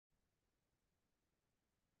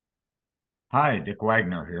Hi, Dick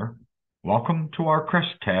Wagner here. Welcome to our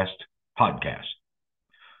Crestcast podcast.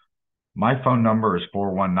 My phone number is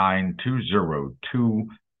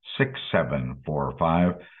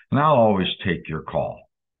 419-202-6745, and I'll always take your call.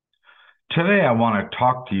 Today, I want to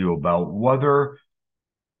talk to you about whether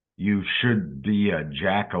you should be a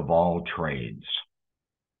jack of all trades.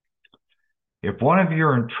 If one of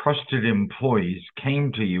your entrusted employees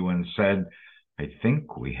came to you and said, "I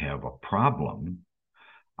think we have a problem.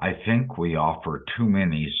 I think we offer too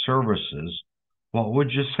many services," what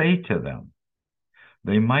would you say to them?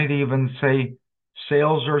 They might even say,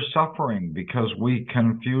 "Sales are suffering because we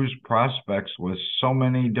confuse prospects with so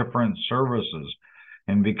many different services,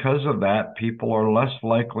 and because of that, people are less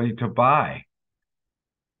likely to buy."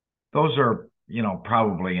 Those are,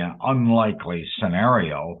 probably an unlikely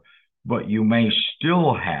scenario, but you may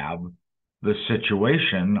still have the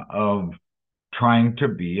situation of trying to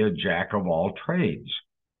be a jack of all trades.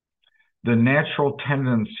 The natural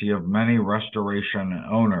tendency of many restoration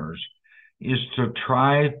owners is to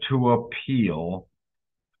try to appeal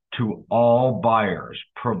to all buyers,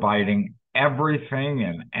 providing everything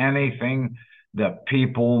and anything that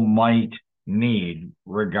people might need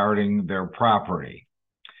regarding their property.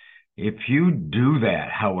 If you do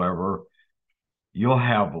that, however, you'll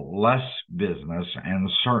have less business and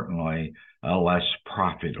certainly a less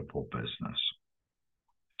profitable business.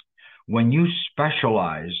 When you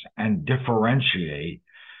specialize and differentiate,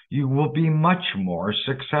 you will be much more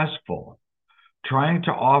successful. Trying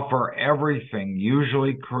to offer everything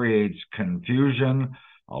usually creates confusion,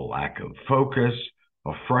 a lack of focus,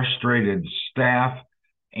 a frustrated staff,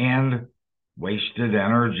 and wasted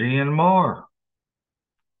energy and more.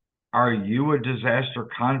 Are you a disaster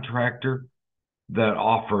contractor that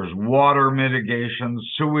offers water mitigation,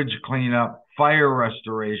 sewage cleanup, fire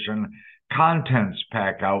restoration, contents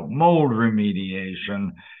pack out, mold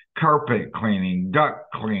remediation, carpet cleaning, duct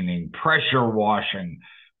cleaning, pressure washing,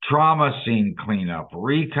 trauma scene cleanup,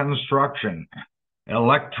 reconstruction,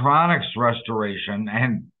 electronics restoration,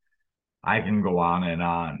 and I can go on and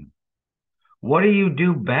on? What do you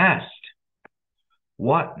do best?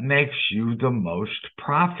 What makes you the most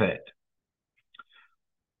profit?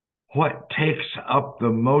 What takes up the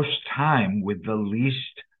most time with the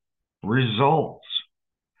least results?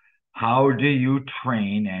 How do you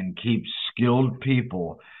train and keep skilled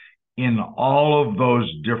people in all of those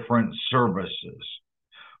different services?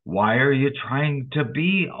 Why are you trying to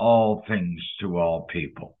be all things to all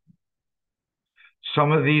people?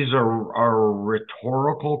 Some of these are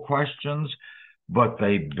rhetorical questions, but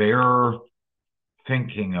they bear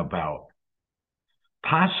thinking about.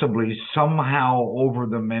 Possibly somehow over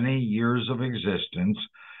the many years of existence,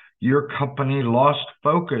 your company lost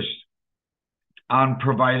focus on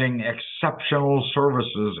providing exceptional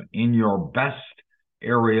services in your best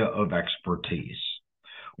area of expertise.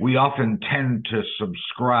 We often tend to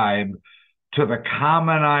subscribe to the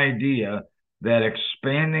common idea that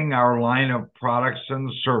expanding our line of products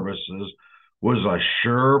and services was a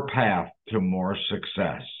sure path to more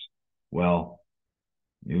success. Well,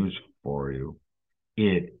 news for you,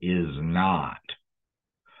 it is not.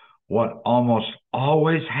 What almost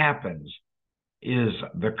always happens is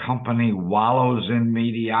the company wallows in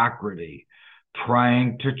mediocrity,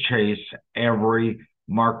 trying to chase every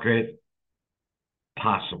market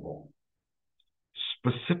possible.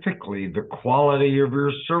 Specifically, the quality of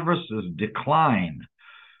your services decline,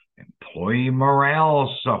 employee morale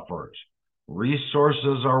suffers,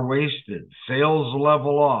 resources are wasted, sales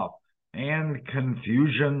level off, and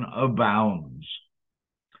confusion abounds.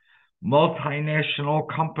 Multinational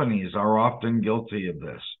companies are often guilty of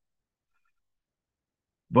this,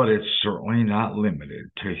 but it's certainly not limited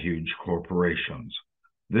to huge corporations.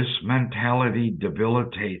 This mentality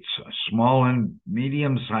debilitates small and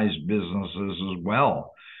medium-sized businesses as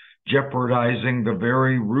well, jeopardizing the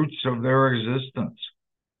very roots of their existence,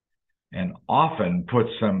 and often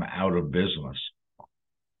puts them out of business.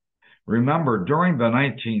 Remember, during the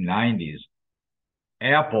 1990s,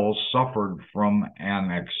 Apple suffered from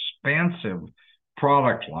an expansive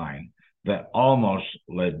product line that almost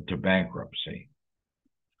led to bankruptcy.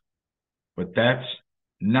 But that's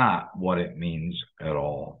not what it means at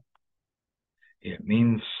all. It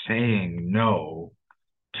means saying no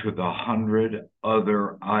to the 100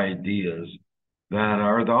 other ideas that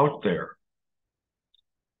are out there.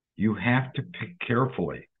 You have to pick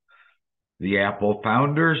carefully. The Apple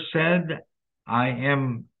founder said, "I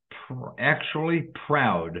am actually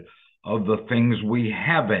proud of the things we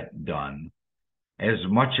haven't done as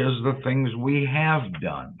much as the things we have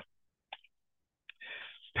done."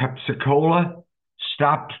 Pepsi-Cola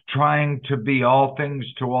stopped trying to be all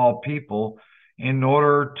things to all people in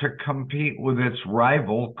order to compete with its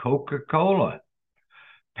rival Coca-Cola.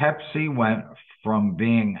 Pepsi went from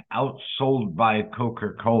being outsold by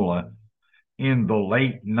Coca-Cola in the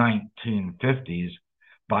late 1950s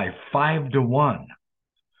by 5-1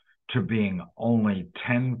 to being only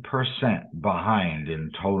 10% behind in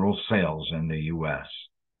total sales in the U.S.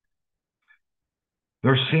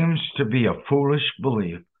 There seems to be a foolish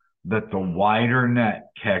belief that the wider net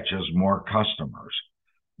catches more customers,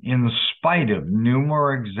 in spite of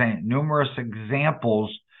numerous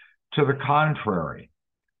examples to the contrary.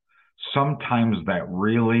 Sometimes that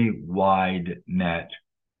really wide net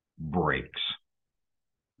breaks.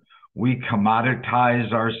 We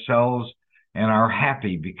commoditize ourselves and are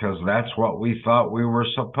happy because that's what we thought we were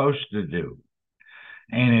supposed to do.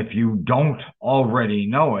 And if you don't already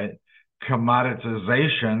know it,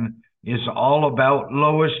 commoditization is all about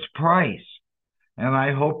lowest price. And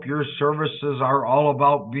I hope your services are all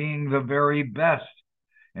about being the very best.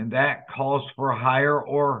 And that calls for higher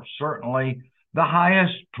or certainly the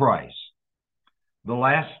highest price. The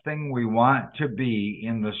last thing we want to be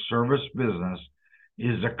in the service business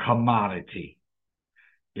is a commodity.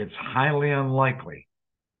 It's highly unlikely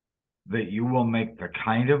that you will make the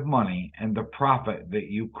kind of money and the profit that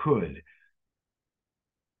you could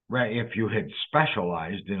if you had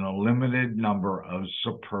specialized in a limited number of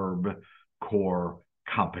superb core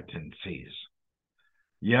competencies.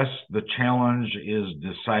 Yes, the challenge is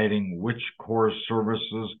deciding which core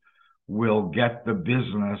services will get the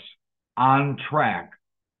business on track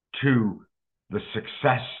to the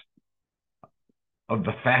success of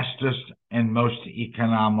the fastest and most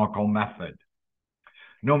economical method.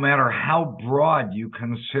 No matter how broad you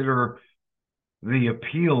consider the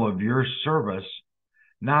appeal of your service,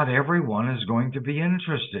 not everyone is going to be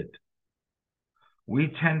interested.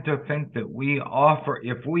 We tend to think that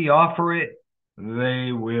if we offer it,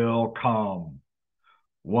 they will come.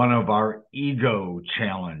 One of our ego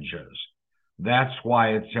challenges. That's why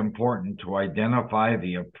it's important to identify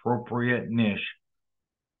the appropriate niche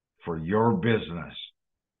for your business,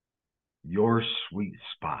 your sweet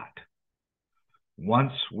spot.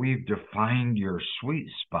 Once we've defined your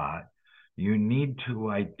sweet spot, you need to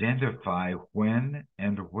identify when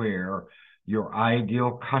and where your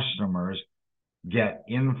ideal customers get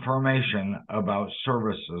information about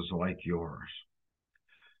services like yours.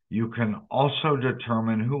 You can also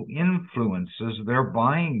determine who influences their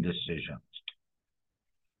buying decisions.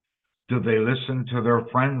 Do they listen to their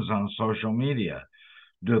friends on social media?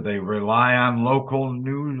 Do they rely on local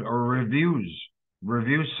news or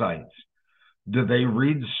review sites? Do they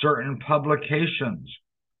read certain publications?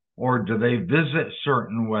 Or do they visit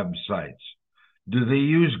certain websites? Do they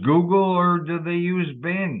use Google or do they use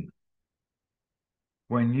Bing?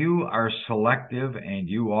 When you are selective and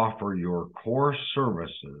you offer your core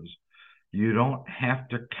services, you don't have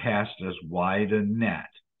to cast as wide a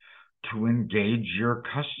net to engage your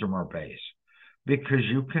customer base because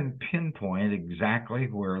you can pinpoint exactly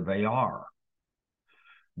where they are.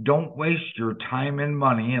 Don't waste your time and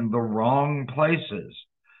money in the wrong places.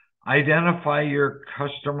 Identify your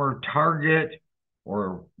customer target,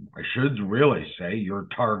 or I should really say your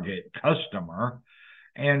target customer,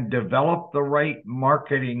 and develop the right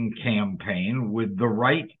marketing campaign with the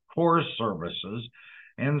right core services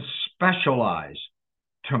and specialize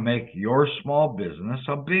to make your small business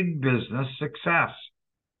a big business success.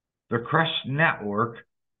 The Crest Network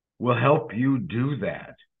will help you do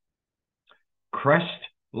that.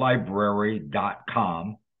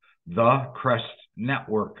 CrestLibrary.com,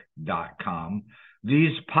 thecrestnetwork.com,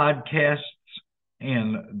 these podcasts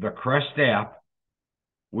and the Crest app,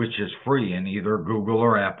 which is free in either Google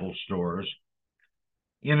or Apple stores.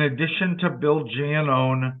 In addition to Bill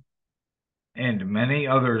Giannone and many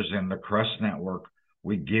others in the Crest Network,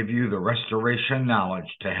 we give you the restoration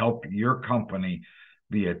knowledge to help your company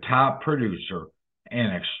be a top producer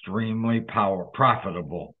and extremely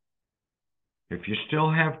profitable. If you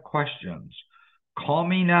still have questions, call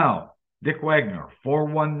me now, Dick Wagner,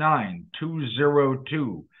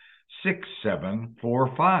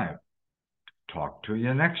 419-202-6745. Talk to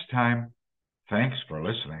you next time. Thanks for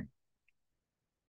listening.